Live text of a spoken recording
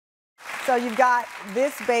So you've got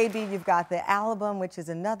this baby, you've got the album, which is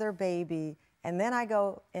another baby, and then I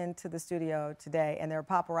go into the studio today, and there are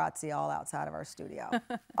paparazzi all outside of our studio.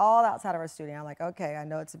 All outside of our studio. I'm like, okay, I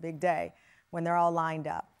know it's a big day when they're all lined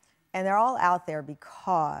up. And they're all out there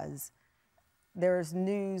because there's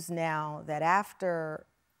news now that after,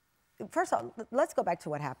 first of all, let's go back to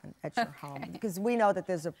what happened at your home, because we know that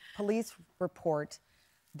there's a police report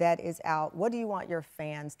that is out. What do you want your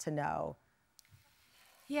fans to know?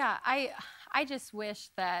 Yeah, I just wish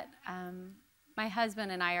that my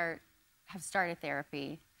husband and I have started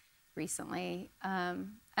therapy recently,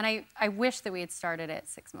 and I wish that we had started it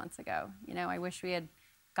 6 months ago. You know, I wish we had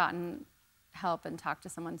gotten help and talked to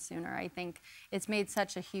someone sooner. I think it's made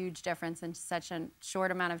such a huge difference in such a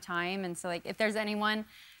short amount of time. And so, like, if there's anyone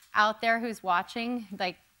out there who's watching,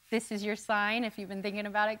 like, this is your sign. If you've been thinking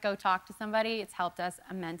about it, go talk to somebody. It's helped us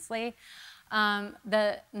immensely.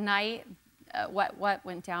 The night what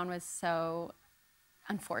went down was so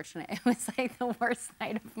unfortunate. It was like the worst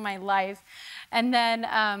night of my life. And then,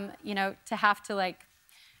 you know, to have to like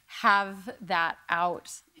have that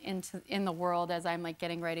out in the world as I'm like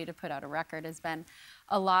getting ready to put out a record has been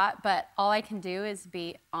a lot. But all I can do is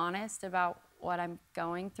be honest about what I'm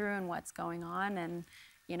going through and what's going on. And,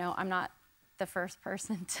 you know, I'm not the first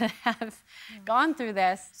person to have gone through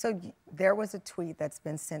this. So there was a tweet that's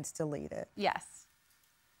been since deleted. Yes.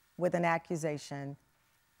 With an accusation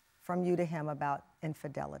from you to him about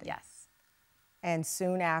infidelity. Yes. And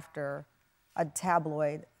soon after, a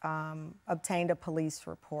tabloid obtained a police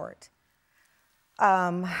report.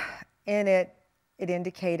 In it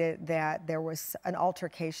indicated that there was an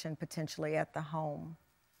altercation potentially at the home,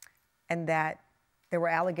 and that there were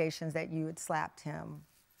allegations that you had slapped him.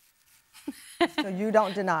 So you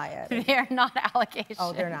don't deny it. They're not allegations.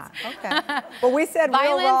 Oh, they're not. Okay. Well, we said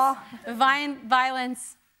violence, real raw.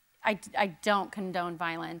 Violence. I don't condone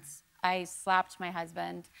violence. I slapped my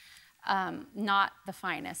husband. Not the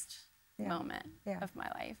finest moment of my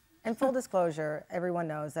life. And full disclosure, everyone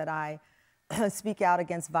knows that I speak out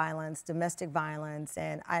against violence, domestic violence,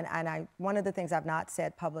 and one of the things I've not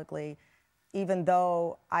said publicly, even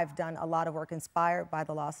though I've done a lot of work inspired by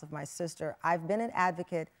the loss of my sister, I've been an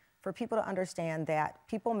advocate for people to understand that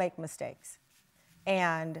people make mistakes.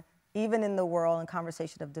 And even in the world and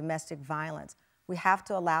conversation of domestic violence, we have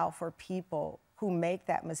to allow for people who make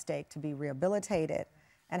that mistake to be rehabilitated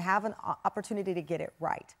and have an opportunity to get it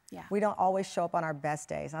right. Yeah. We don't always show up on our best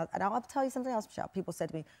days. And I'll tell you something else, Michelle. People said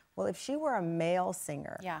to me, well, if she were a male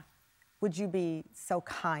singer, would you be so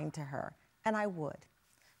kind to her? And I would,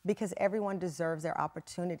 because everyone deserves their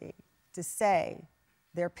opportunity to say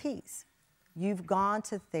their piece. You've gone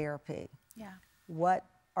to therapy. Yeah. What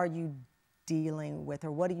are you dealing with,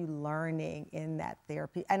 or what are you learning in that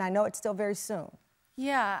therapy? And I know it's still very soon.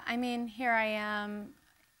 Yeah, I mean, here I am.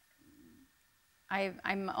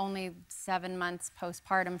 I'm only 7 months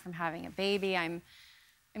postpartum from having a baby. I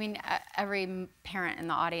mean, every parent in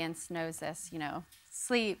the audience knows this, you know,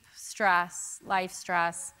 sleep, stress, life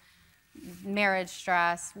stress, marriage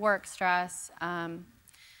stress, work stress.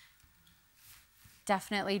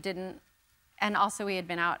 Definitely didn't. And also, we had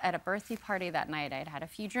been out at a birthday party that night. I'd had a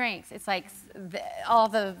few drinks. It's like all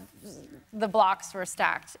the blocks were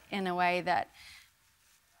stacked in a way that,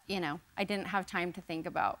 you know, I didn't have time to think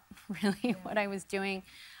about really what I was doing.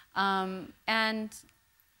 And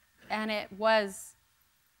it was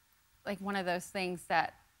like one of those things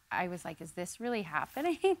that I was like, is this really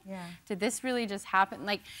happening? Yeah. Did this really just happen?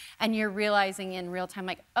 Like, and you're realizing in real time,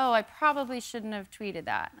 like, oh, I probably shouldn't have tweeted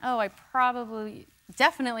that. Oh, I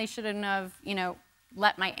definitely shouldn't have, you know,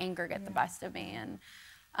 let my anger get the best of me. And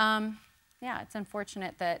yeah, it's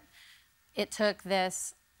unfortunate that it took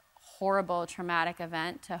this horrible, traumatic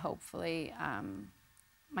event to hopefully,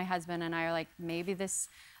 my husband and I are like, maybe this,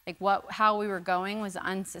 like how we were going was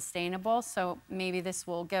unsustainable. So maybe this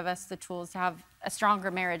will give us the tools to have a stronger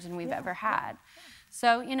marriage than we've ever had.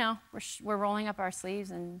 So, you know, we're rolling up our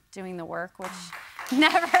sleeves and doing the work, which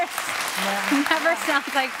never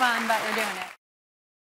sounds like fun, but we're doing it.